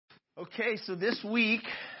Okay, so this week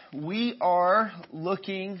we are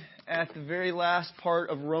looking at the very last part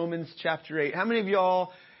of Romans chapter 8. How many of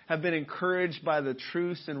y'all have been encouraged by the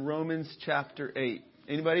truths in Romans chapter 8?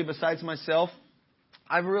 Anybody besides myself?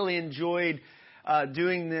 I've really enjoyed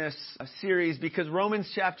doing this series because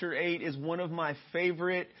Romans chapter 8 is one of my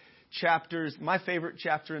favorite chapters, my favorite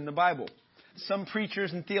chapter in the Bible. Some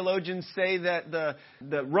preachers and theologians say that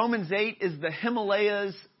the Romans 8 is the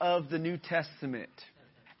Himalayas of the New Testament.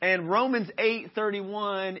 And Romans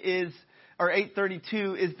 8:31 or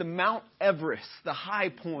 8:32 is the Mount Everest, the high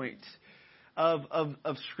point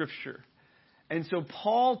of Scripture. And so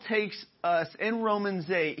Paul takes us, in Romans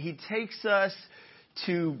 8, he takes us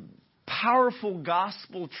to powerful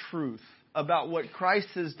gospel truth about what Christ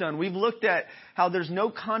has done. We've looked at how there's no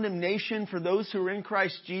condemnation for those who are in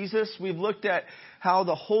Christ Jesus. We've looked at how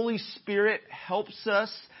the Holy Spirit helps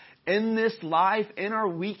us in this life, in our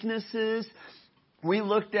weaknesses. We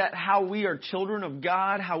looked at how we are children of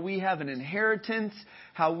God, how we have an inheritance,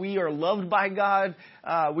 how we are loved by God.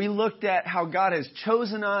 We looked at how God has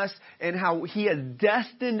chosen us and how He has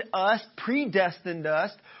predestined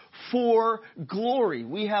us for glory.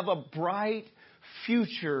 We have a bright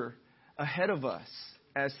future ahead of us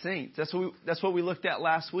as saints. That's what we looked at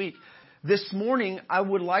last week. This morning, I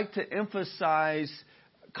would like to emphasize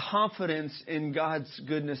confidence in God's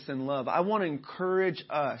goodness and love. I want to encourage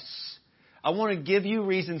us. I want to give you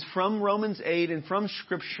reasons from Romans 8 and from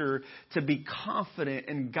Scripture to be confident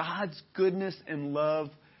in God's goodness and love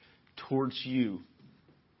towards you.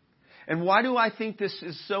 And why do I think this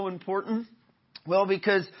is so important? Well,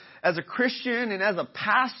 because as a Christian and as a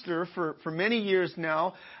pastor for many years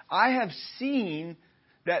now, I have seen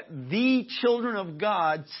that the children of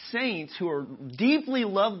God, saints who are deeply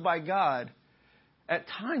loved by God, at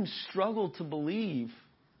times struggle to believe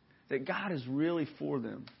that God is really for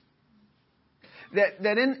them.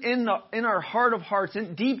 That in our heart of hearts,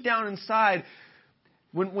 and deep down inside,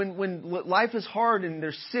 when life is hard and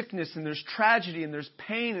there's sickness and there's tragedy and there's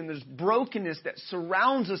pain and there's brokenness that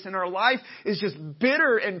surrounds us and our life is just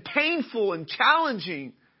bitter and painful and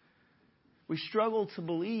challenging, we struggle to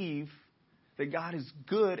believe that God is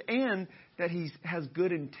good and that He has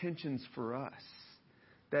good intentions for us,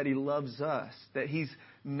 that He loves us, that He's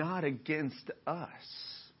not against us.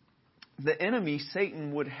 The enemy,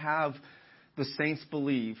 Satan, would have the saints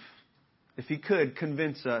believe, if he could,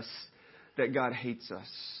 convince us that God hates us,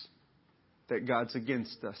 that God's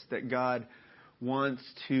against us, that God wants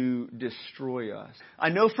to destroy us. I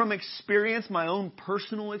know from experience, my own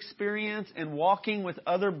personal experience, and walking with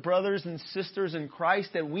other brothers and sisters in Christ,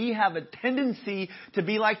 that we have a tendency to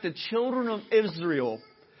be like the children of Israel,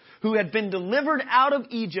 who had been delivered out of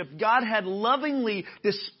Egypt. God had lovingly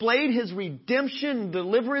displayed His redemption and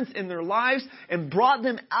deliverance in their lives and brought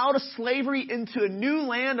them out of slavery into a new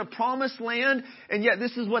land, a promised land. And yet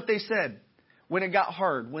this is what they said when it got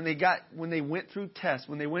hard, when they went through tests,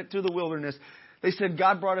 when they went through the wilderness. They said,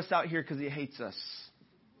 God brought us out here because He hates us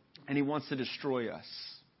and He wants to destroy us.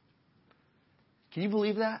 Can you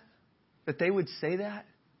believe that? That they would say that?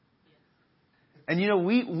 And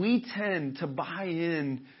we tend to buy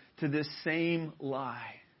in to this same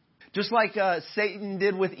lie. Just like Satan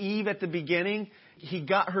did with Eve at the beginning, he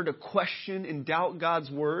got her to question and doubt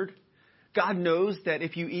God's word. God knows that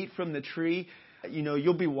if you eat from the tree,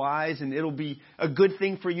 you'll be wise and it'll be a good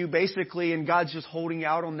thing for you, basically. And God's just holding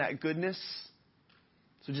out on that goodness.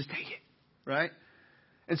 So just take it, right?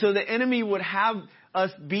 And so the enemy would have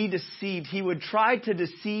us be deceived. He would try to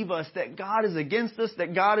deceive us that God is against us,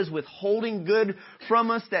 that God is withholding good from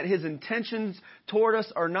us, that His intentions toward us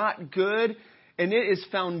are not good. And it is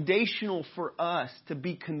foundational for us to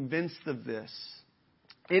be convinced of this.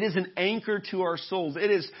 It is an anchor to our souls. It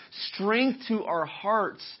is strength to our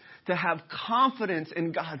hearts to have confidence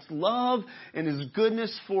in God's love and His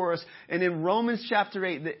goodness for us. And in Romans chapter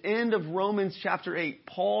 8, the end of Romans chapter 8,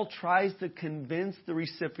 Paul tries to convince the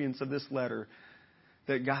recipients of this letter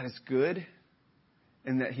that God is good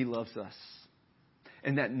and that He loves us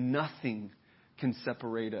and that nothing can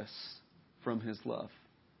separate us from His love.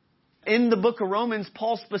 In the book of Romans,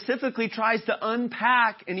 Paul specifically tries to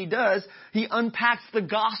unpack, and he does, he unpacks the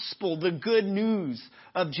gospel, the good news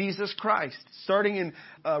of Jesus Christ. Starting in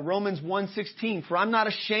Romans 1:16, for I'm not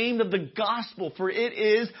ashamed of the gospel, for it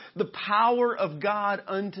is the power of God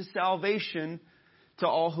unto salvation to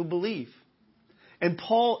all who believe. And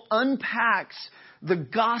Paul unpacks the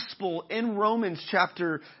gospel in Romans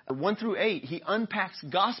chapter 1 through 8. He unpacks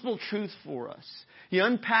gospel truth for us. He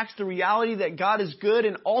unpacks the reality that God is good,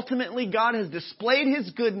 and ultimately God has displayed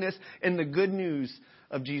His goodness in the good news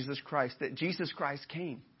of Jesus Christ, that Jesus Christ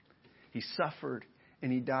came. He suffered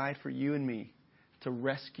and He died for you and me to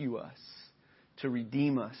rescue us, to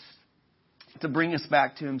redeem us, to bring us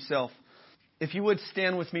back to himself. If you would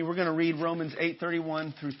stand with me, we're going to read Romans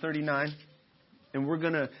 8:31 through 39. And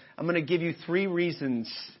I'm going to give you 3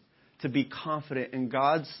 reasons to be confident in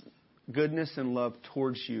God's goodness and love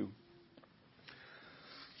towards you.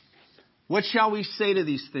 What shall we say to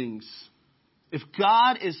these things? If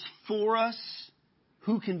God is for us,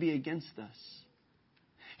 who can be against us?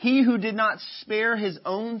 He who did not spare his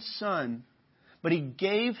own Son, but he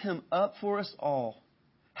gave him up for us all,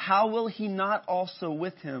 how will he not also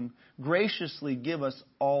with him graciously give us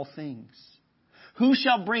all things? Who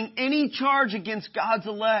shall bring any charge against God's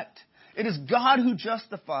elect? It is God who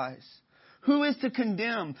justifies. Who is to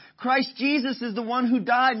condemn? Christ Jesus is the one who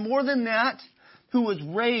died, more than that, who was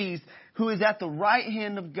raised, who is at the right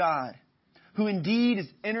hand of God, who indeed is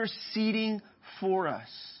interceding for us.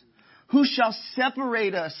 Who shall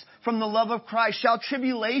separate us from the love of Christ? Shall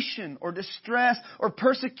tribulation or distress or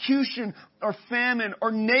persecution or famine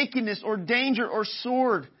or nakedness or danger or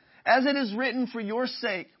sword? As it is written, for your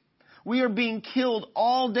sake, we are being killed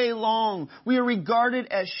all day long. We are regarded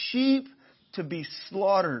as sheep to be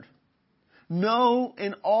slaughtered. No,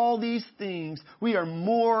 in all these things, we are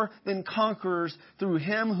more than conquerors through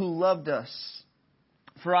him who loved us.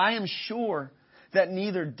 For I am sure that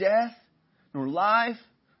neither death, nor life,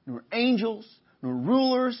 nor angels, nor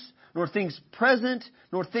rulers, nor things present,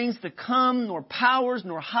 nor things to come, nor powers,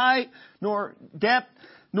 nor height, nor depth,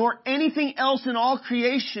 nor anything else in all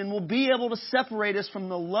creation will be able to separate us from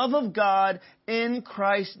the love of God in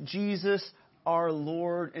Christ Jesus our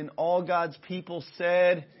Lord. And all God's people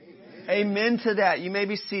said, Amen to that. You may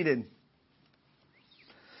be seated.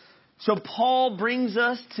 So Paul brings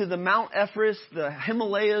us to the Mount Everest, the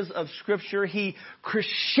Himalayas of Scripture. He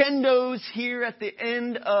crescendos here at the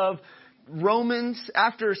end of Romans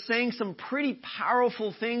after saying some pretty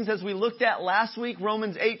powerful things as we looked at last week.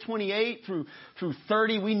 Romans 8:28 through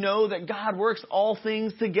 30. We know that God works all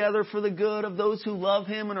things together for the good of those who love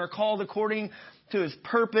Him and are called according to His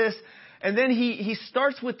purpose. And then he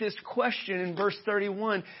starts with this question in verse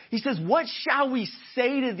 31. He says, what shall we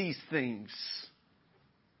say to these things?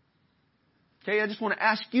 Okay, I just want to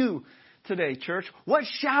ask you today, church, what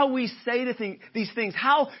shall we say to these things?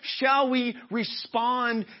 How shall we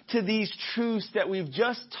respond to these truths that we've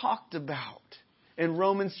just talked about in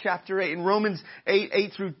Romans chapter 8? In Romans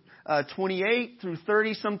 8 through 28 through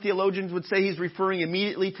 30, some theologians would say he's referring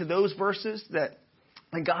immediately to those verses that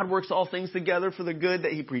God works all things together for the good,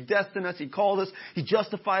 that He predestined us, He called us, He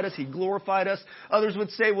justified us, He glorified us. Others would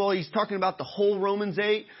say, well, he's talking about the whole Romans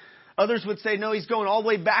 8. Others would say, no, he's going all the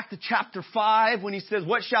way back to chapter 5 when he says,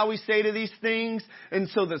 what shall we say to these things? And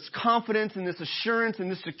so this confidence and this assurance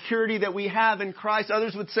and this security that we have in Christ.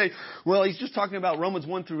 Others would say, well, he's just talking about Romans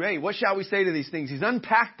 1 through 8. What shall we say to these things? He's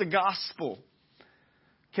unpacked the gospel.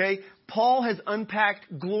 Okay, Paul has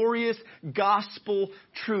unpacked glorious gospel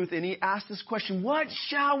truth, and he asked this question, what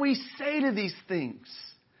shall we say to these things?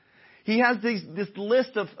 He has this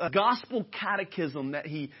list of gospel catechism that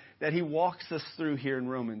he walks us through here in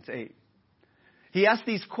Romans 8. He asks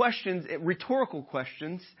these questions, rhetorical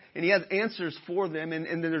questions, and he has answers for them, and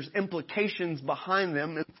then there's implications behind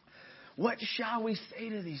them. What shall we say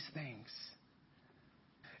to these things?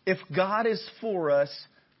 If God is for us,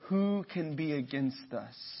 who can be against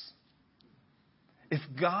us? If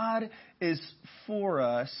God is for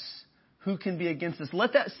us, who can be against us?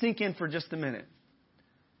 Let that sink in for just a minute.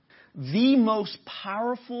 The most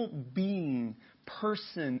powerful being,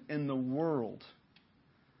 person in the world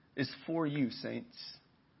is for you, saints.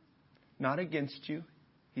 Not against you.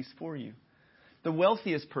 He's for you. The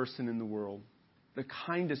wealthiest person in the world, the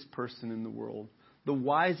kindest person in the world, the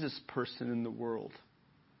wisest person in the world,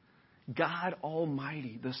 God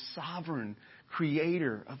Almighty, the sovereign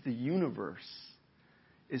creator of the universe,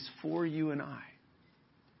 is for you and I.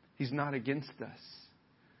 He's not against us.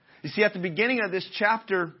 You see, at the beginning of this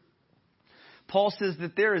chapter, Paul says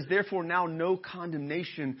that there is therefore now no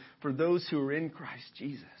condemnation for those who are in Christ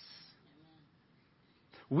Jesus.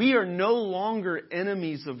 We are no longer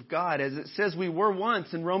enemies of God. As it says we were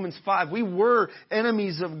once in Romans 5. We were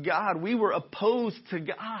enemies of God. We were opposed to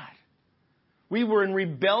God. We were in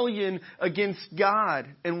rebellion against God,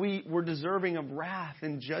 and we were deserving of wrath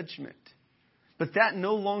and judgment. But that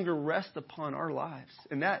no longer rests upon our lives.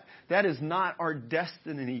 And that is not our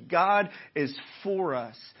destiny. God is for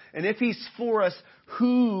us. And if He's for us,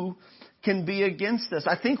 who can be against us?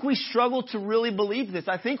 I think we struggle to really believe this.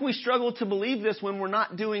 I think we struggle to believe this when we're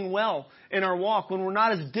not doing well in our walk, when we're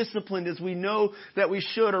not as disciplined as we know that we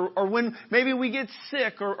should, or when maybe we get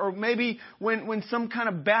sick, or maybe when some kind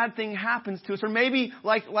of bad thing happens to us, or maybe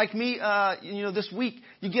like me, this week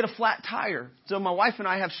you get a flat tire. So my wife and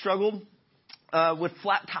I have struggled with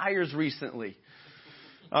flat tires recently.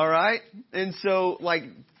 All right. And so like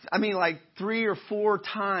 3 or 4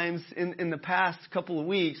 times in the past couple of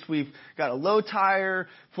weeks, we've got a low tire,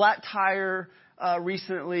 flat tire,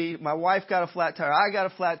 recently. My wife got a flat tire. I got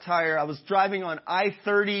a flat tire. I was driving on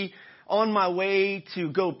I-30 on my way to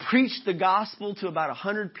go preach the gospel to about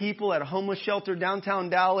 100 people at a homeless shelter downtown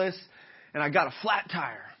Dallas. And I got a flat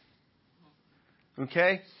tire.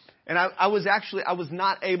 Okay. And I was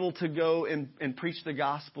not able to go and preach the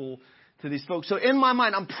gospel to these folks. So in my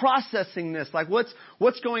mind, I'm processing this. Like, what's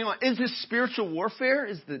going on? Is this spiritual warfare?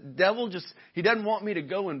 Is the devil he doesn't want me to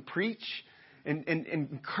go and preach and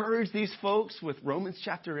encourage these folks with Romans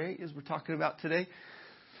chapter 8, as we're talking about today?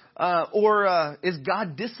 Or is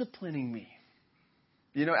God disciplining me?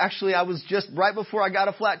 Actually, I was just right before I got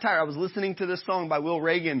a flat tire, I was listening to this song by Will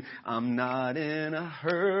Reagan. I'm not in a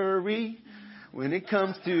hurry when it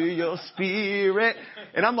comes to your spirit.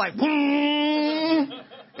 And I'm like, boom.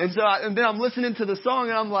 And then I'm listening to the song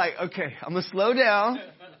and I'm like, okay, I'm going to slow down.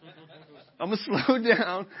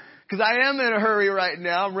 Because I am in a hurry right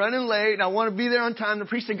now. I'm running late and I want to be there on time to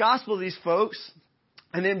preach the gospel to these folks.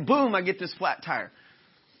 And then boom, I get this flat tire.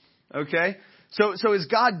 Okay. So is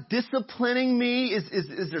God disciplining me?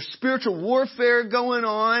 Is there spiritual warfare going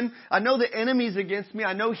on? I know the enemy's against me.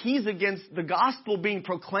 I know he's against the gospel being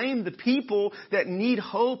proclaimed, the people that need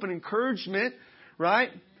hope and encouragement,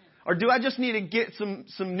 right? Or do I just need to get some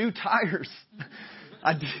new tires?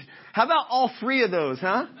 How about all 3 of those,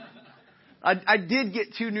 huh? I did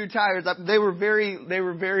get 2 new tires. They were very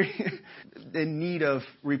in need of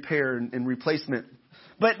repair and replacement.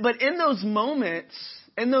 But in those moments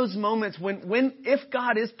when if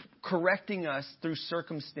God is correcting us through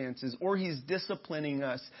circumstances, or he's disciplining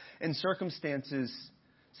us in circumstances,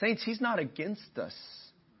 saints, he's not against us.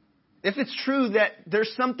 If it's true that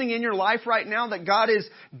there's something in your life right now that God is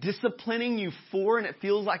disciplining you for, and it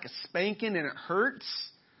feels like a spanking and it hurts,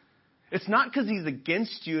 it's not because he's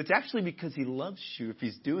against you. It's actually because he loves you if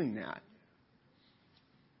he's doing that.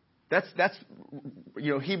 That's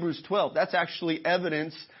Hebrews 12. That's actually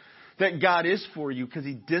evidence that God is for you, because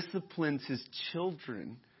he disciplines his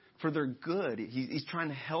children for their good. He's trying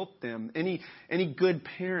to help them. Any good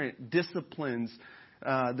parent disciplines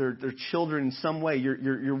their children in some way.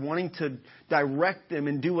 You're wanting to direct them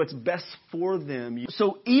and do what's best for them.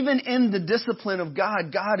 So even in the discipline of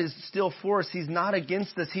God, God is still for us. He's not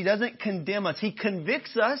against us. He doesn't condemn us. He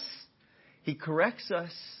convicts us. He corrects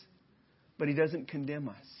us. But he doesn't condemn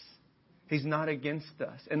us. He's not against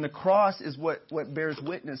us. And the cross is what bears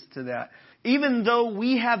witness to that. Even though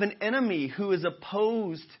we have an enemy who is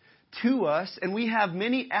opposed to us, and we have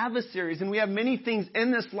many adversaries, and we have many things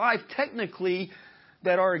in this life technically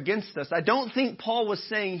that are against us. I don't think Paul was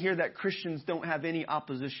saying here that Christians don't have any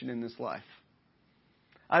opposition in this life.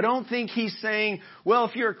 I don't think he's saying, well,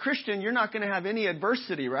 if you're a Christian, you're not going to have any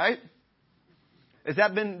adversity, right? Has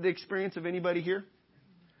that been the experience of anybody here?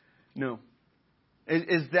 No.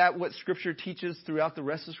 Is that what Scripture teaches throughout the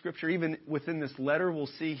rest of Scripture? Even within this letter, we'll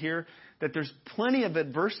see here that there's plenty of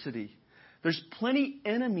adversity. There's plenty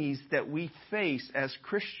enemies that we face as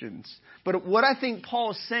Christians. But what I think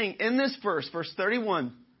Paul is saying in this verse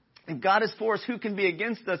 31, if God is for us, who can be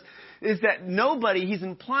against us, is that he's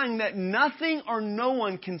implying that nothing or no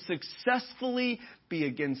one can successfully be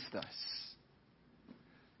against us.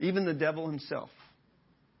 Even the devil himself.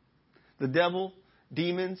 The devil,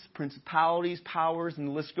 demons, principalities, powers, and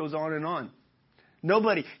the list goes on and on.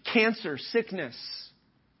 Nobody. Cancer, sickness.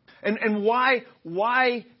 And why,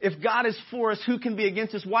 if God is for us, who can be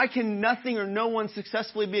against us? Why can nothing or no one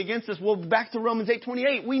successfully be against us? Well, back to Romans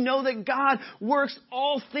 8:28. We know that God works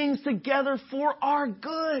all things together for our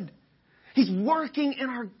good. He's working in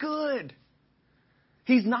our good.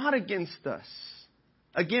 He's not against us.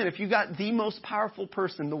 Again, if you got the most powerful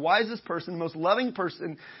person, the wisest person, the most loving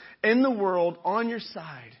person in the world on your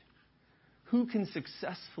side, who can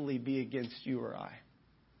successfully be against you or I?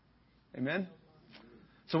 Amen?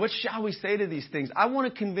 So what shall we say to these things? I want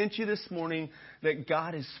to convince you this morning that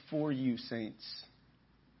God is for you, saints.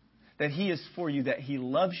 That He is for you, that He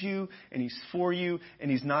loves you, and He's for you, and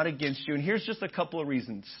He's not against you. And here's just a couple of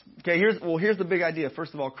reasons. Okay, here's the big idea.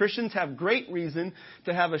 First of all, Christians have great reason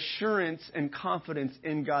to have assurance and confidence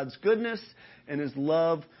in God's goodness and His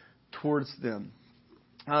love towards them.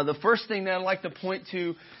 The first thing that I'd like to point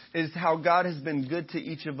to is how God has been good to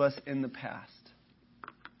each of us in the past.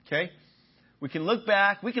 Okay? We can look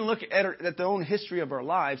back, we can look at the own history of our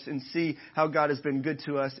lives and see how God has been good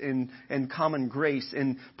to us in common grace,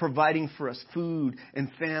 in providing for us food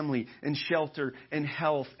and family and shelter and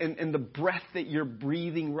health and the breath that you're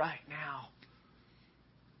breathing right now.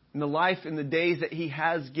 And the life and the days that He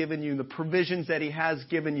has given you, the provisions that He has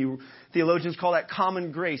given you. Theologians call that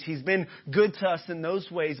common grace. He's been good to us in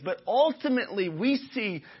those ways. But ultimately, we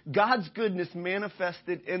see God's goodness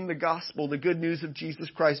manifested in the gospel, the good news of Jesus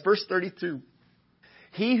Christ. Verse 32.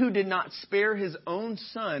 He who did not spare His own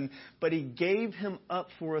Son, but He gave Him up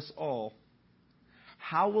for us all,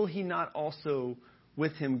 how will He not also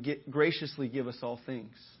with Him graciously give us all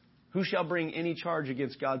things? Who shall bring any charge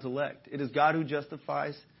against God's elect? It is God who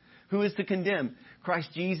justifies. Who is to condemn?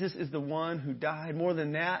 Christ Jesus is the one who died. More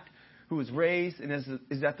than that, who was raised and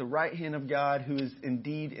is at the right hand of God, who is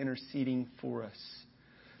indeed interceding for us.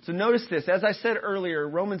 So notice this. As I said earlier,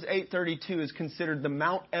 Romans 8:32 is considered the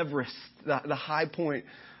Mount Everest, the high point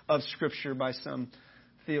of Scripture by some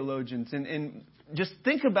theologians. And just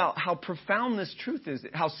think about how profound this truth is.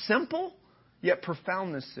 How simple, yet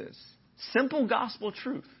profound this is. Simple gospel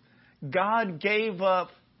truth. God gave up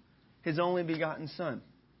His only begotten Son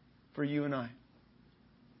for you and I.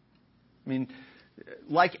 I mean,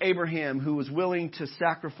 like Abraham, who was willing to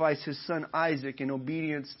sacrifice his son Isaac in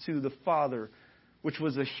obedience to the Father, which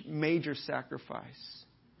was a major sacrifice.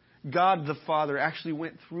 God the Father actually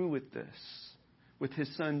went through with this, with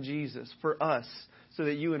His Son Jesus, for us, so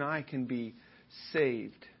that you and I can be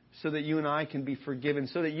saved, so that you and I can be forgiven,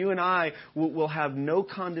 so that you and I will have no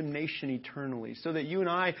condemnation eternally, so that you and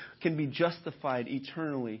I can be justified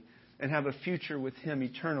eternally and have a future with Him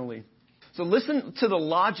eternally. So listen to the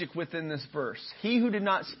logic within this verse. He who did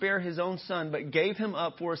not spare His own Son, but gave Him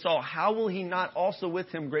up for us all, how will He not also with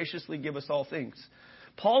Him graciously give us all things?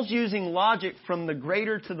 Paul's using logic from the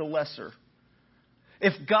greater to the lesser.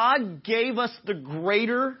 If God gave us the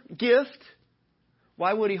greater gift,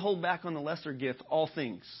 why would He hold back on the lesser gift, all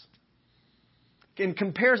things? And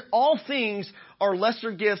compares all things are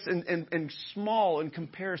lesser gifts and small in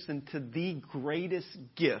comparison to the greatest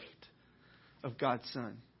gift of God's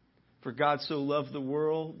Son. For God so loved the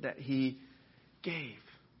world that He gave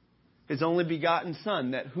His only begotten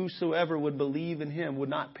Son, that whosoever would believe in Him would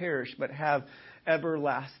not perish, but have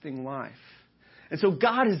everlasting life. And so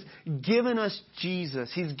God has given us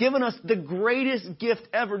Jesus. He's given us the greatest gift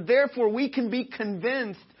ever. Therefore, we can be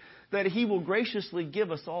convinced that He will graciously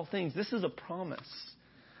give us all things. This is a promise.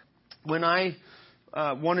 When I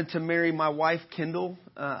wanted to marry my wife, Kendall,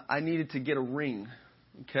 I needed to get a ring.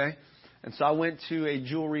 Okay? And so I went to a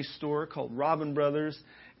jewelry store called Robin Brothers,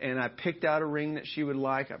 and I picked out a ring that she would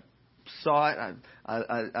like. I saw it.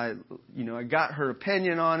 I got her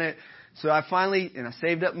opinion on it. So I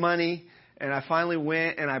saved up money, and I finally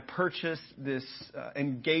went and I purchased this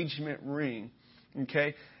engagement ring.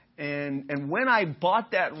 Okay? And when I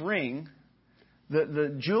bought that ring,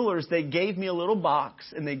 the jewelers, they gave me a little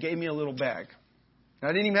box and they gave me a little bag. I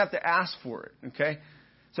didn't even have to ask for it. Okay?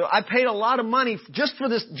 So I paid a lot of money just for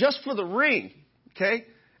the ring. Okay?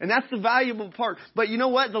 And that's the valuable part. But you know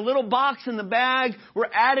what? The little box and the bag were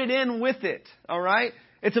added in with it. All right?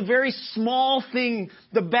 It's a very small thing.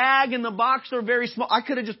 The bag and the box are very small. I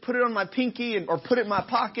could have just put it on my pinky or put it in my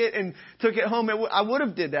pocket and took it home. I would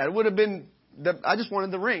have did that. It would have been, I just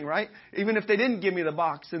wanted the ring, right? Even if they didn't give me the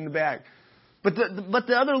box and the bag. But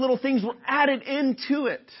the other little things were added into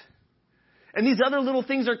it. And these other little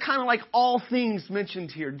things are kind of like all things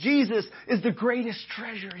mentioned here. Jesus is the greatest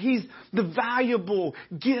treasure. He's the valuable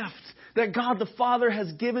gift that God the Father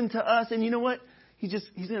has given to us. And you know what? He's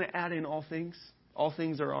going to add in all things. All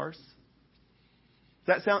things are ours.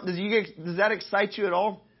 Does that excite you at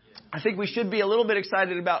all? I think we should be a little bit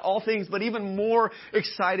excited about all things, but even more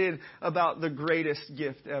excited about the greatest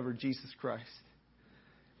gift ever, Jesus Christ.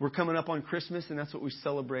 We're coming up on Christmas, and that's what we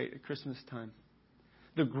celebrate at Christmas time.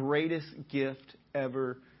 The greatest gift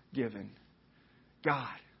ever given. God,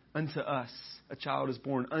 unto us, a child is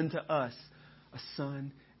born. Unto us, a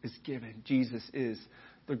son is given. Jesus is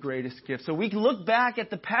the greatest gift. So we can look back at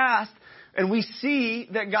the past and we see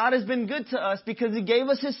that God has been good to us because He gave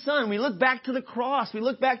us His Son. We look back to the cross. We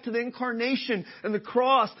look back to the incarnation and the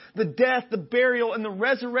cross, the death, the burial, and the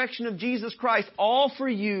resurrection of Jesus Christ, all for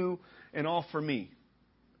you and all for me.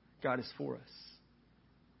 God is for us.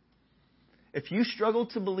 If you struggle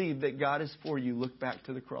to believe that God is for you, look back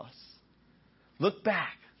to the cross. Look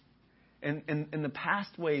back in the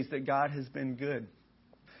past ways that God has been good.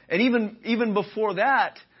 And even before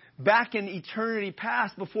that, back in eternity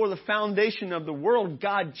past, before the foundation of the world,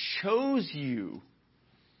 God chose you.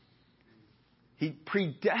 He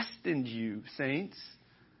predestined you, saints.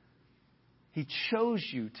 He chose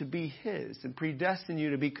you to be His and predestined you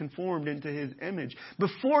to be conformed into His image.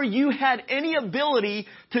 Before you had any ability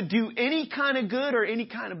to do any kind of good or any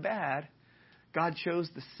kind of bad, God chose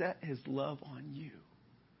to set His love on you.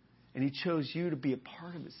 And He chose you to be a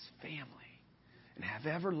part of His family and have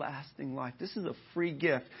everlasting life. This is a free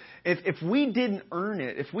gift. If we didn't earn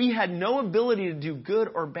it, if we had no ability to do good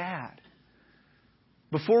or bad,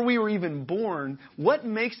 before we were even born, what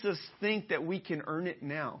makes us think that we can earn it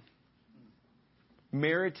now?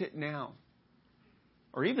 Merit it now,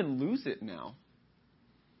 or even lose it now?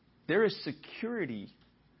 There is security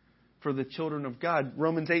for the children of God.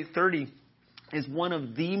 Romans 8:30 is one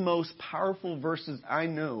of the most powerful verses I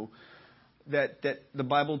know that the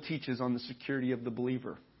Bible teaches on the security of the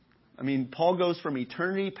believer. I mean, Paul goes from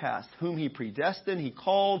eternity past, whom He predestined, He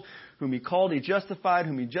called, whom He called, He justified,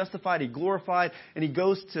 whom He justified, He glorified, and He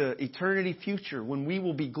goes to eternity future when we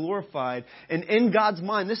will be glorified. And in God's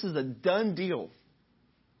mind, this is a done deal.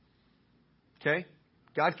 Okay?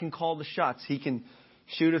 God can call the shots. He can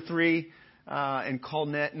shoot a three and call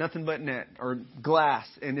net, nothing but net, or glass,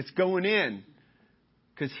 and it's going in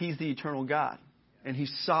because He's the eternal God. And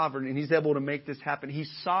He's sovereign, and He's able to make this happen. He's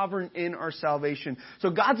sovereign in our salvation.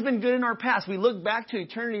 So God's been good in our past. We look back to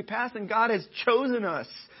eternity past, and God has chosen us.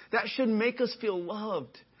 That should make us feel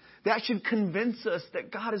loved. That should convince us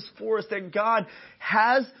that God is for us, that God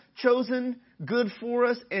has chosen good for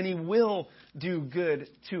us, and He will do good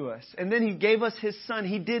to us. And then He gave us His Son.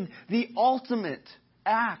 He did the ultimate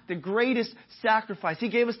act, the greatest sacrifice. He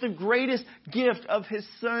gave us the greatest gift of His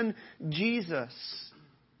Son, Jesus.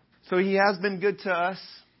 So He has been good to us,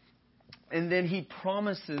 and then He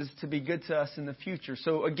promises to be good to us in the future.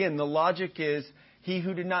 So again, the logic is, He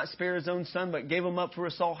who did not spare His own Son, but gave Him up for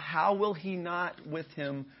us all, how will He not with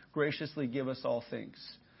Him graciously give us all things?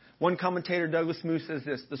 One commentator, Douglas Moo, says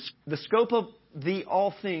this: the scope of the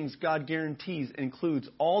all things God guarantees includes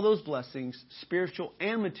all those blessings, spiritual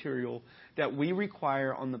and material, that we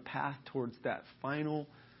require on the path towards that final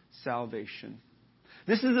salvation.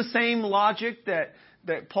 This is the same logic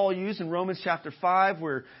that Paul used in Romans chapter 5,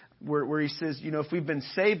 where he says, if we've been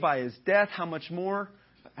saved by His death, how much more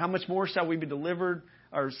shall we be delivered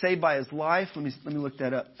or saved by His life? Let me look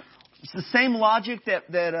that up. It's the same logic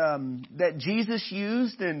that Jesus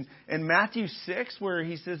used in Matthew 6, where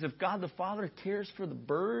He says, if God the Father cares for the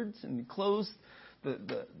birds and clothes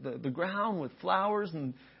the ground with flowers,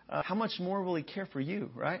 and how much more will He care for you,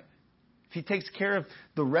 right? If He takes care of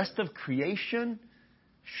the rest of creation,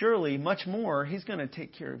 surely much more He's going to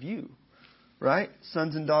take care of you, right?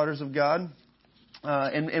 Sons and daughters of God.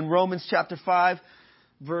 In Romans chapter 5,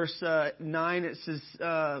 verse 9, it says,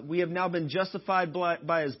 we have now been justified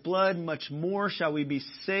by His blood. Much more shall we be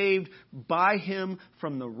saved by Him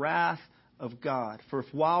from the wrath of God. For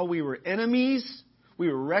if while we were enemies, we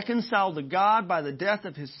were reconciled to God by the death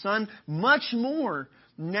of His Son, much more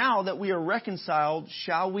now that we are reconciled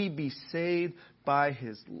shall we be saved by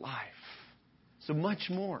His life. So much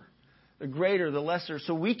more. The greater, the lesser.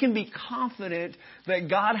 So we can be confident that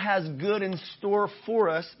God has good in store for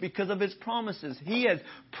us because of His promises. He has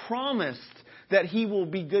promised that He will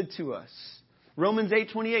be good to us. Romans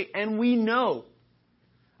 8:28. And we know.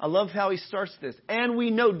 I love how he starts this. And we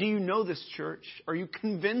know. Do you know this, church? Are you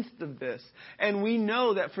convinced of this? And we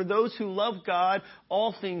know that for those who love God,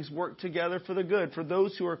 all things work together for the good. For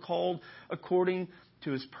those who are called according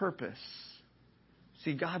to His purpose.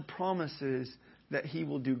 See, God promises that He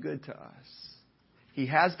will do good to us. He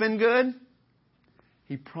has been good.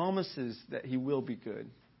 He promises that He will be good.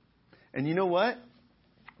 And you know what?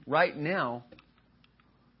 Right now,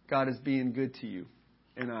 God is being good to you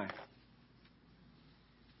and I.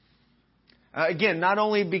 Again, not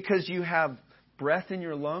only because you have breath in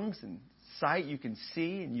your lungs and sight, you can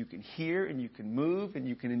see and you can hear and you can move and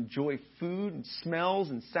you can enjoy food and smells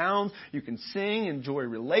and sounds. You can sing, enjoy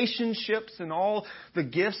relationships and all the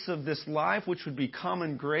gifts of this life, which would be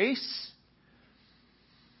common grace.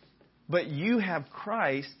 But you have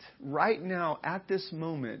Christ right now at this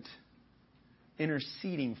moment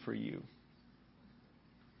interceding for you.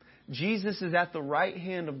 Jesus is at the right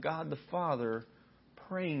hand of God the Father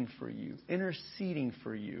praying for you, interceding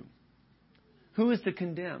for you. Who is to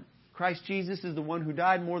condemn? Christ Jesus is the one who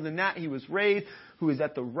died. More than that, He was raised, who is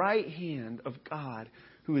at the right hand of God,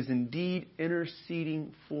 who is indeed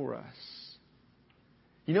interceding for us.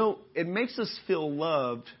 You know, it makes us feel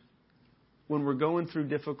loved when we're going through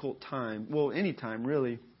difficult time. Well, any time,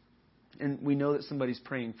 really. And we know that somebody's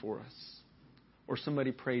praying for us. Or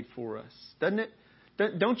somebody prayed for us. Doesn't it?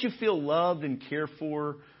 Don't you feel loved and cared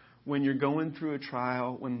for when you're going through a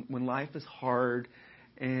trial, when life is hard,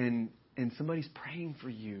 and and somebody's praying for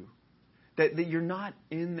you. That you're not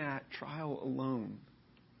in that trial alone.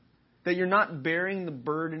 That you're not bearing the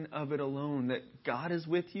burden of it alone. That God is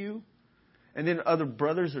with you. And then other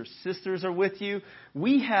brothers or sisters are with you.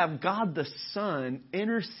 We have God the Son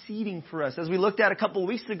interceding for us. As we looked at a couple of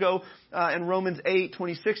weeks ago in Romans 8,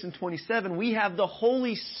 26 and 27, we have the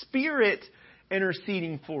Holy Spirit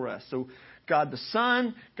interceding for us. So God the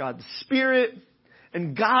Son, God the Spirit,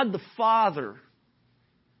 and God the Father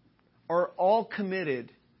are all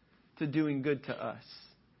committed to doing good to us.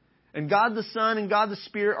 And God the Son and God the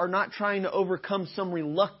Spirit are not trying to overcome some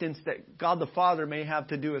reluctance that God the Father may have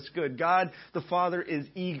to do us good. God the Father is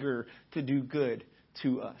eager to do good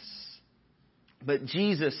to us. But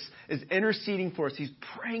Jesus is interceding for us. He's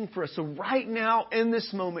praying for us. So right now, in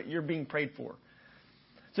this moment, you're being prayed for.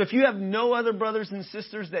 So if you have no other brothers and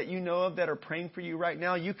sisters that you know of that are praying for you right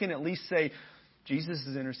now, you can at least say, Jesus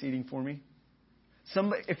is interceding for me.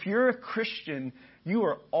 If you're a Christian, you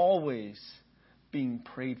are always being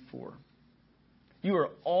prayed for. You are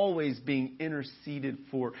always being interceded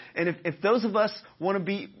for. And if those of us want to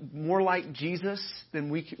be more like Jesus, then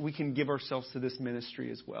we can give ourselves to this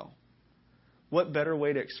ministry as well. What better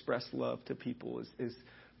way to express love to people is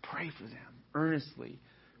pray for them earnestly,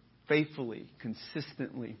 faithfully,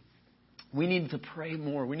 consistently. We need to pray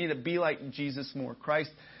more. We need to be like Jesus more.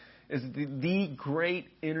 Christ is the great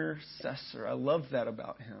intercessor. I love that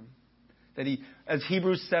about him. That he, as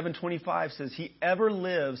Hebrews 7:25 says, he ever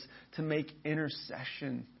lives to make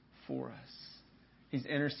intercession for us. He's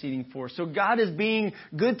interceding for us. So God is being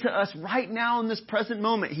good to us right now in this present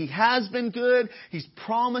moment. He has been good. He's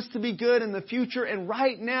promised to be good in the future. And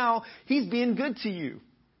right now, He's being good to you.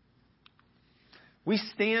 We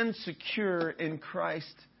stand secure in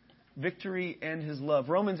Christ's victory and His love.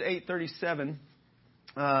 Romans 8:37.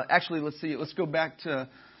 Actually, let's see. Let's go back to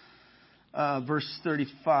verse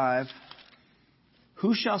 35.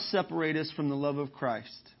 Who shall separate us from the love of Christ?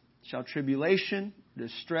 Shall tribulation,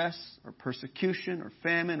 distress, or persecution, or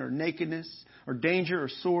famine, or nakedness, or danger, or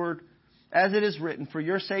sword? As it is written, for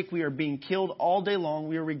your sake we are being killed all day long.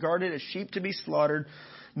 We are regarded as sheep to be slaughtered.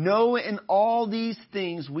 No, in all these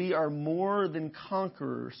things we are more than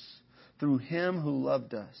conquerors through Him who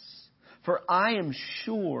loved us. For I am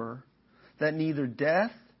sure that neither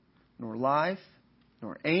death, nor life,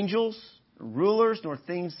 nor angels, nor rulers, nor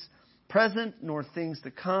things present, nor things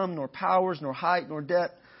to come, nor powers, nor height, nor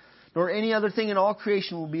depth, nor any other thing in all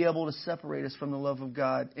creation will be able to separate us from the love of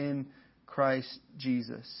God in Christ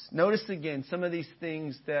Jesus. Notice again some of these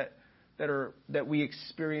things that we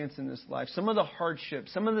experience in this life. Some of the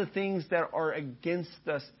hardships, some of the things that are against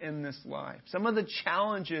us in this life. Some of the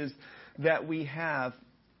challenges that we have.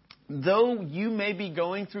 Though you may be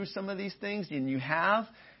going through some of these things, and you have,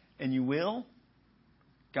 and you will,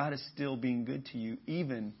 God is still being good to you,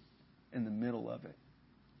 even in the middle of it.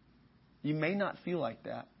 You may not feel like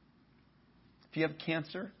that. If you have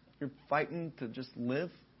cancer, you're fighting to just live,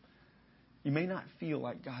 you may not feel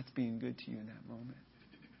like God's being good to you in that moment.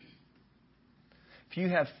 If you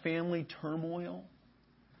have family turmoil,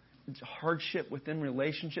 hardship within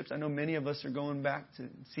relationships, I know many of us are going to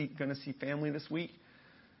see family this week.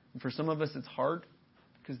 And for some of us, it's hard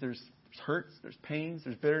because there's hurts, there's pains,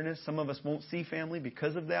 there's bitterness. Some of us won't see family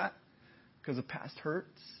because of that, because of past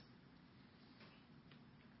hurts.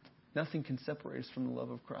 Nothing can separate us from the love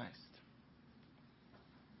of Christ.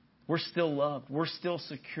 We're still loved. We're still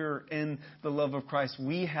secure in the love of Christ.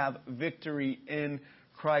 We have victory in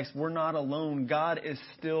Christ. We're not alone. God is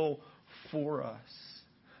still for us.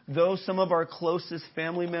 Though some of our closest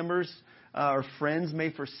family members or friends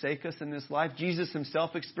may forsake us in this life, Jesus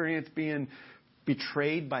Himself experienced being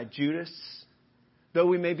betrayed by Judas. Though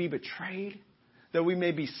we may be betrayed, though we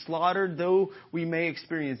may be slaughtered, though we may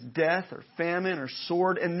experience death or famine or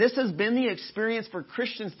sword. And this has been the experience for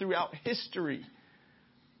Christians throughout history.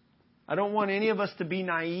 I don't want any of us to be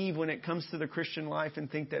naive when it comes to the Christian life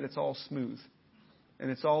and think that it's all smooth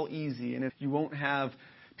and it's all easy and if you won't have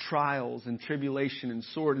trials and tribulation and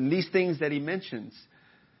sword and these things that He mentions.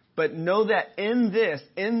 But know that in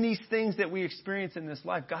these things that we experience in this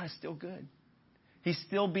life, God is still good. He's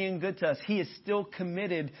still being good to us. He is still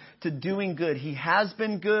committed to doing good. He has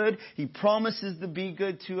been good. He promises to be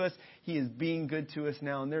good to us. He is being good to us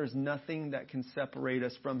now. And there is nothing that can separate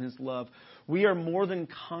us from His love. We are more than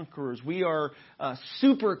conquerors. We are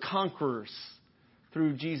super conquerors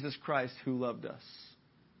through Jesus Christ who loved us.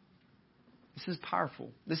 This is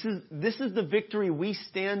powerful. This is the victory we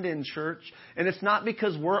stand in, church. And it's not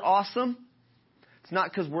because we're awesome. It's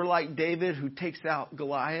not because we're like David who takes out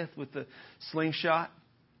Goliath with the slingshot.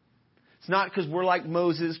 It's not because we're like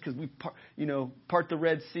Moses because we part the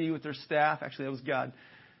Red Sea with their staff. Actually, that was God.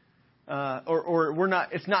 or we're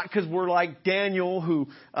not. It's not because we're like Daniel, who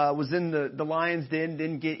was in the lion's den,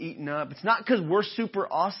 didn't get eaten up. It's not because we're super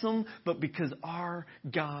awesome, but because our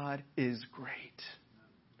God is great.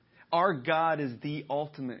 Our God is the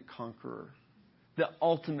ultimate conqueror, the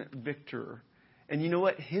ultimate victor. And you know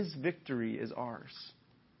what? His victory is ours.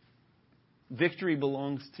 Victory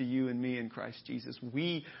belongs to you and me in Christ Jesus.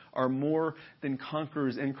 We are more than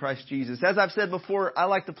conquerors in Christ Jesus. As I've said before, I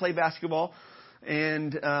like to play basketball.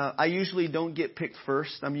 And I usually don't get picked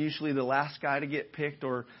first. I'm usually the last guy to get picked.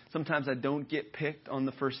 Or sometimes I don't get picked on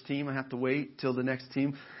the first team. I have to wait till the next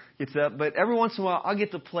team gets up. But every once in a while, I'll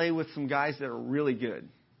get to play with some guys that are really good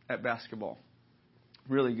at basketball.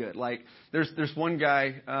 Really good. Like there's one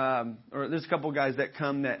guy, or there's a couple guys that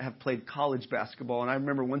come that have played college basketball. And I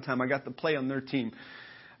remember one time I got to play on their team,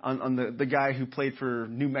 on the guy who played for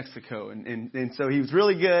New Mexico. And so he was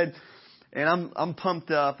really good. And I'm pumped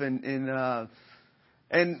up and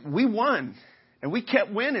we won and we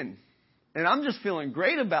kept winning. And I'm just feeling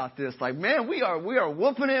great about this. Like, man, we are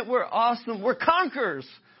whooping it. We're awesome. We're conquerors.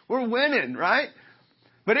 We're winning, right?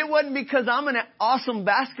 But it wasn't because I'm an awesome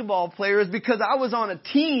basketball player. It's because I was on a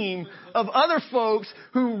team of other folks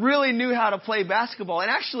who really knew how to play basketball.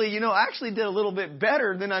 And actually, I actually did a little bit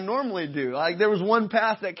better than I normally do. Like there was one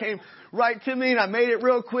pass that came right to me and I made it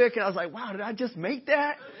real quick. And I was like, wow, did I just make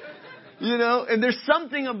that? And there's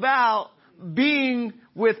something about being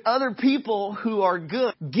with other people who are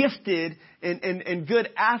good, gifted, and good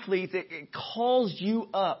athletes. It calls you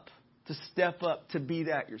up to step up to be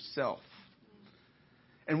that yourself.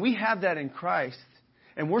 And we have that in Christ.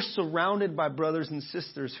 And we're surrounded by brothers and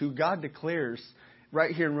sisters who God declares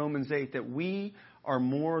right here in Romans 8 that we are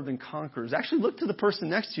more than conquerors. Actually, look to the person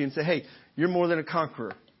next to you and say, hey, you're more than a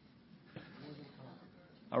conqueror.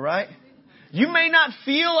 All right? You may not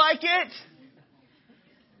feel like it.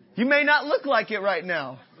 You may not look like it right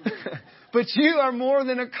now. But you are more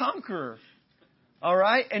than a conqueror. All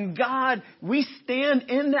right? And God, we stand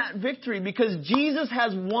in that victory because Jesus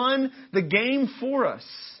has won the game for us.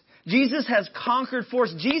 Jesus has conquered for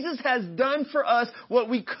us. Jesus has done for us what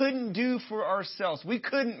we couldn't do for ourselves. We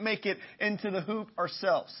couldn't make it into the hoop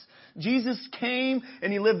ourselves. Jesus came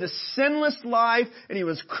and He lived a sinless life and He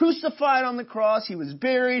was crucified on the cross. He was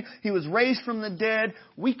buried. He was raised from the dead.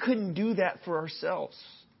 We couldn't do that for ourselves.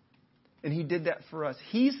 And He did that for us.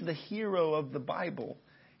 He's the hero of the Bible.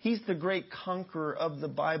 He's the great conqueror of the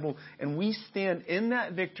Bible. And we stand in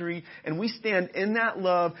that victory and we stand in that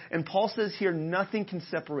love. And Paul says here, nothing can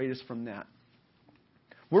separate us from that.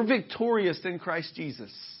 We're victorious in Christ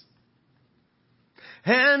Jesus.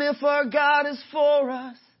 And if our God is for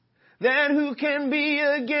us, then who can be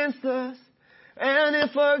against us? And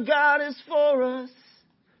if our God is for us,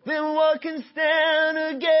 then what can stand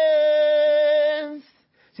against?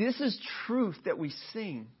 See, this is truth that we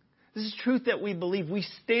sing. This is truth that we believe. We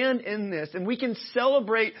stand in this and we can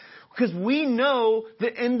celebrate because we know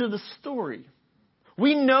the end of the story.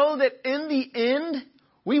 We know that in the end,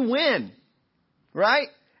 we win. Right?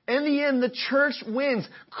 In the end, the church wins.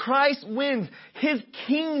 Christ wins. His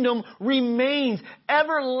kingdom remains.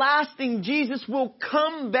 Everlasting. Jesus will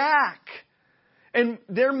come back. And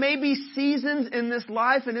there may be seasons in this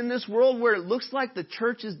life and in this world where it looks like the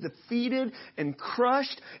church is defeated and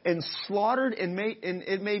crushed and slaughtered. And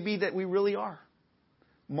it may be that we really are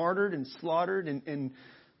martyred and slaughtered.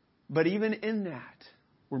 But even in that,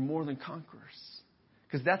 we're more than conquerors.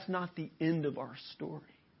 Because that's not the end of our story.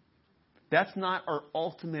 That's not our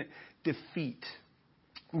ultimate defeat.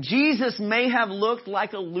 Jesus may have looked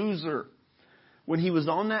like a loser when He was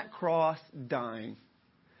on that cross dying.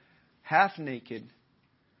 Half naked.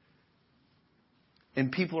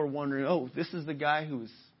 And people are wondering, oh, this is the guy who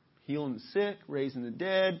was healing the sick, raising the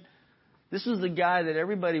dead. This was the guy that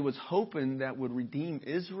everybody was hoping that would redeem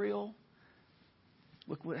Israel.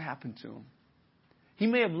 Look what happened to him. He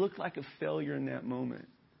may have looked like a failure in that moment.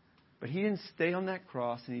 But He didn't stay on that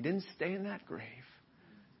cross and He didn't stay in that grave.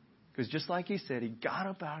 Because just like He said, He got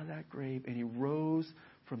up out of that grave and He rose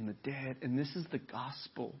from the dead. And this is the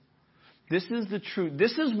gospel. This is the truth.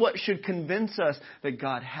 This is what should convince us that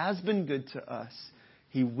God has been good to us.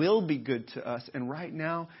 He will be good to us. And right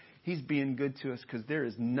now, He's being good to us because there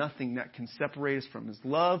is nothing that can separate us from His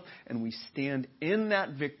love. And we stand in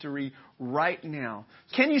that victory right now.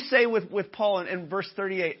 Can you say with Paul in verse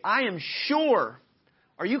 38, I am sure.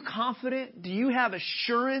 Are you confident? Do you have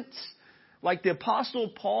assurance like the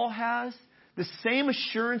Apostle Paul has? The same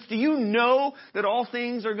assurance? Do you know that all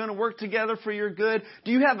things are going to work together for your good?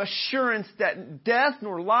 Do you have assurance that death,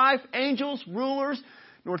 nor life, angels, rulers,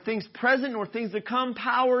 nor things present, nor things to come,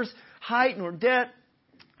 powers, height, nor depth,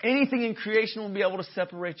 anything in creation will be able to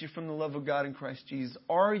separate you from the love of God in Christ Jesus.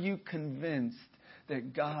 Are you convinced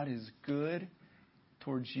that God is good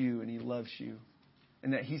towards you and He loves you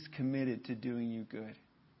and that He's committed to doing you good?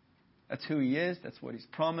 That's who He is. That's what He's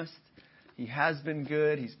promised. He has been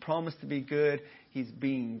good. He's promised to be good. He's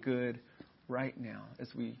being good right now as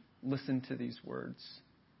we listen to these words.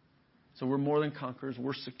 So we're more than conquerors.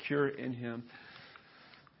 We're secure in Him.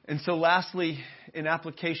 And so lastly, in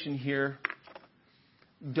application here,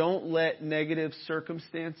 don't let negative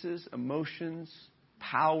circumstances, emotions,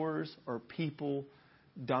 powers, or people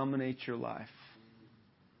dominate your life.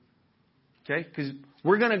 Okay? Because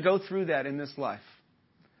we're going to go through that in this life.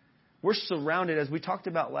 We're surrounded, as we talked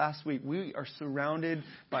about last week, we are surrounded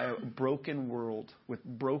by a broken world with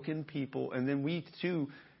broken people. And then we too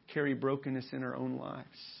carry brokenness in our own lives.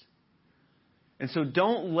 And so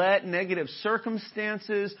don't let negative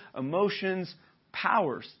circumstances, emotions,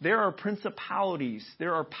 powers. There are principalities.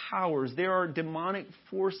 There are powers. There are demonic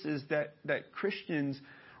forces that Christians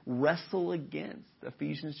wrestle against.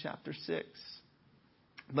 Ephesians chapter 6.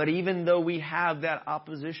 But even though we have that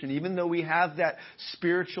opposition, even though we have that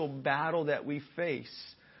spiritual battle that we face,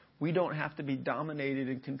 we don't have to be dominated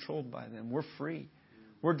and controlled by them. We're free.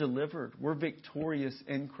 We're delivered. We're victorious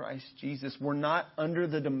in Christ Jesus. We're not under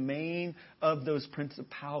the domain of those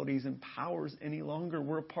principalities and powers any longer.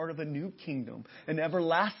 We're a part of a new kingdom, an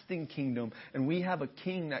everlasting kingdom. And we have a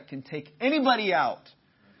king that can take anybody out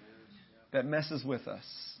that messes with us.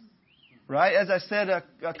 Right? As I said a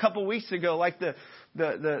couple weeks ago, like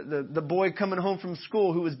the boy coming home from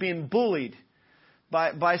school who was being bullied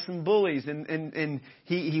by some bullies, and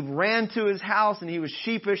he ran to his house and he was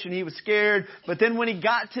sheepish and he was scared. But then when he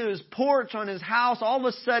got to his porch on his house, all of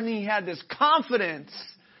a sudden he had this confidence.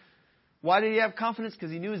 Why did he have confidence?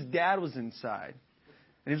 Because he knew his dad was inside.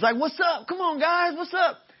 And he was like, "What's up? Come on, guys, what's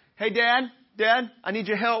up? Hey, Dad, I need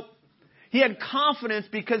your help." He had confidence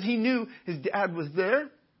because he knew his dad was there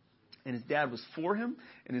and his dad was for him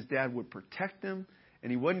and his dad would protect him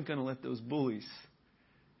and he wasn't going to let those bullies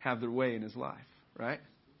have their way in his life. Right?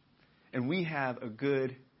 And we have a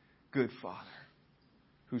good Father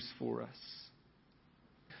who's for us.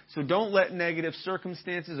 So don't let negative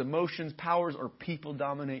circumstances, emotions, powers, or people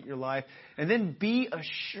dominate your life. And then be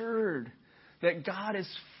assured that God is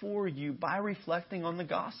for you by reflecting on the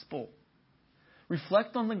gospel.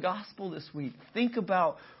 Reflect on the gospel this week. Think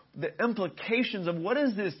about the implications of what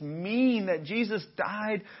does this mean that Jesus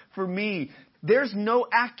died for me. There's no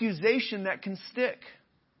accusation that can stick.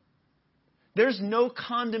 There's no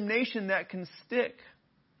condemnation that can stick.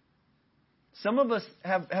 Some of us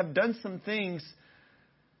have done some things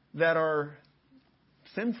that are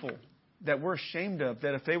sinful, that we're ashamed of,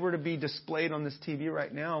 that if they were to be displayed on this TV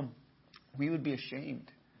right now, we would be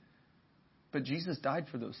ashamed. But Jesus died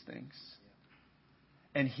for those things.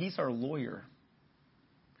 And He's our lawyer.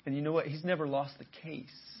 And you know what? He's never lost a case.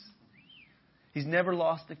 He's never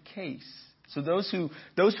lost a case. So those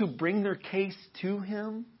who bring their case to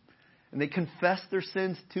Him, and they confess their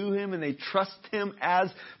sins to Him, and they trust Him as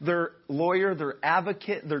their lawyer, their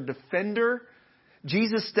advocate, their defender,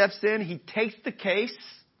 Jesus steps in. He takes the case.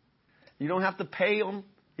 You don't have to pay Him.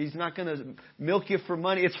 He's not going to milk you for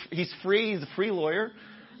money. He's free. He's a free lawyer,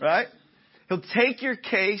 right? He'll take your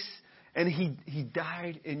case, and He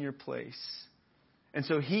died in your place. And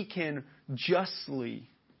so He can justly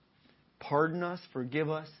pardon us, forgive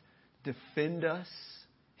us, defend us.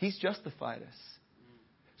 He's justified us.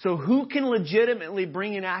 So who can legitimately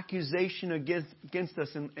bring an accusation against us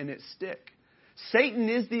and it stick? Satan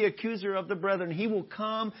is the accuser of the brethren. He will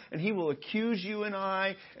come and he will accuse you and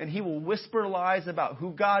I, and he will whisper lies about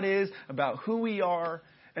who God is, about who we are.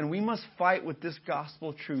 And we must fight with this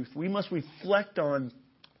gospel truth. We must reflect on,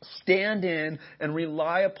 stand in, and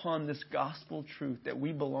rely upon this gospel truth that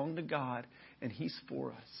we belong to God and He's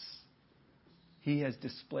for us. He has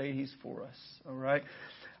displayed He's for us. All right?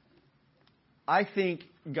 I think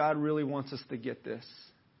God really wants us to get this.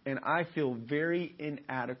 And I feel very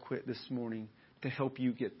inadequate this morning to help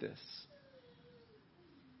you get this.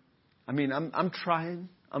 I mean, I'm trying.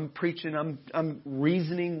 I'm preaching. I'm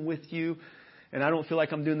reasoning with you. And I don't feel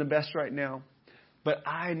like I'm doing the best right now. But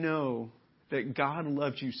I know that God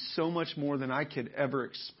loves you so much more than I could ever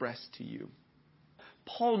express to you.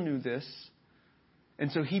 Paul knew this.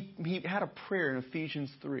 And so he had a prayer in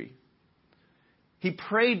Ephesians 3. He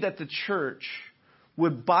prayed that the church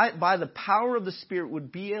would, by the power of the Spirit,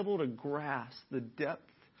 would be able to grasp the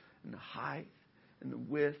depth and the height and the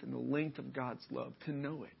width and the length of God's love, to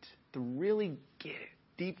know it, to really get it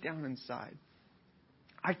deep down inside.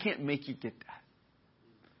 I can't make you get that.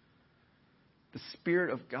 The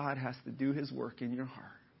Spirit of God has to do His work in your heart.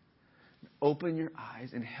 open your eyes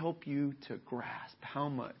and help you to grasp how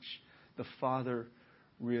much the Father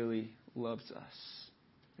really loves us.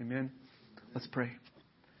 Amen? Let's pray.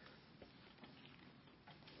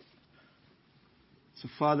 So,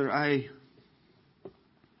 Father, I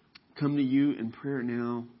come to you in prayer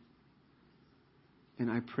now, and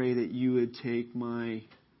I pray that you would take my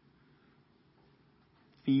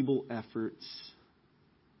feeble efforts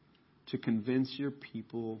to convince your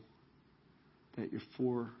people that you're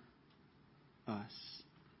for us,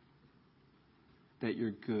 that you're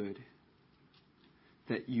good,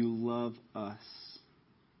 that you love us.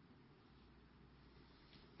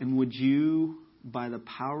 And would you, by the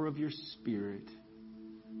power of your Spirit,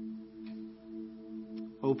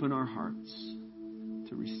 open our hearts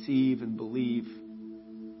to receive and believe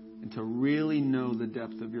and to really know the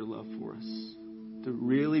depth of your love for us, to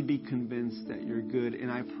really be convinced that you're good.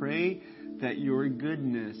 And I pray that your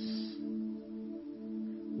goodness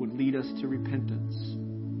would lead us to repentance.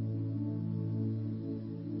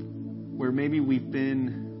 Where maybe we've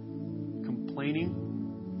been complaining,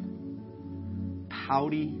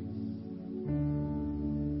 pouty,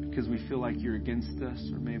 because we feel like you're against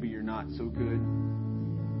us, or maybe you're not so good.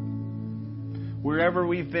 Wherever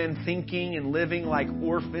we've been thinking and living like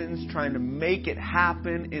orphans, trying to make it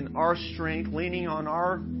happen in our strength, leaning on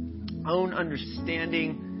our own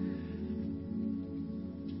understanding,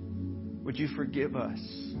 would you forgive us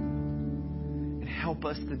and help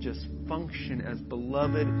us to just function as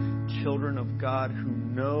beloved children of God who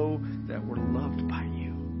know that we're loved by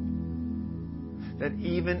you. That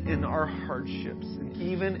even in our hardships and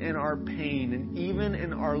even in our pain and even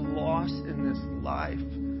in our loss in this life,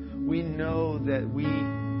 we know that we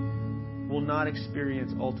will not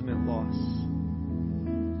experience ultimate loss.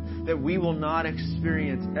 That we will not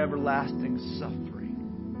experience everlasting suffering.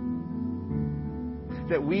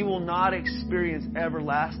 That we will not experience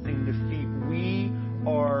everlasting defeat. We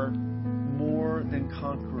are more than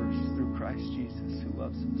conquerors through Christ Jesus who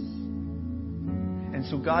loves us. And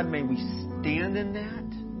so, God, may we stand in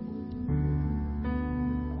that.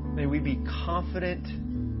 May we be confident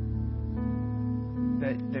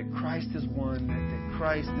that Christ is one, that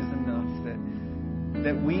Christ is enough,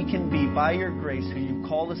 that we can be, by your grace, who you've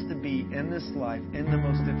called us to be in this life, in the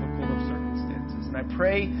most difficult of circumstances. And I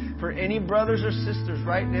pray for any brothers or sisters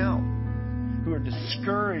right now who are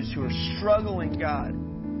discouraged, who are struggling, God,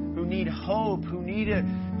 who need hope, who need to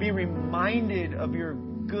be reminded of your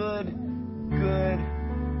good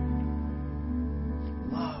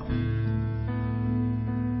love,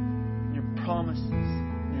 your promises,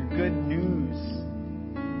 your good news.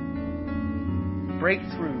 Break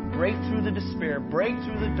through the despair, break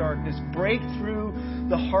through the darkness, break through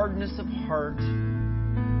the hardness of heart, and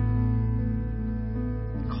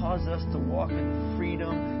cause us to walk in the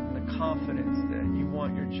freedom and the confidence that you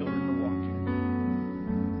want your children to walk in.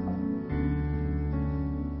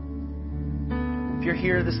 If you're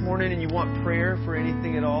here this morning and you want prayer for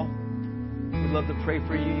anything at all, we'd love to pray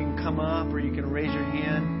for you. You can come up or you can raise your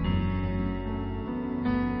hand.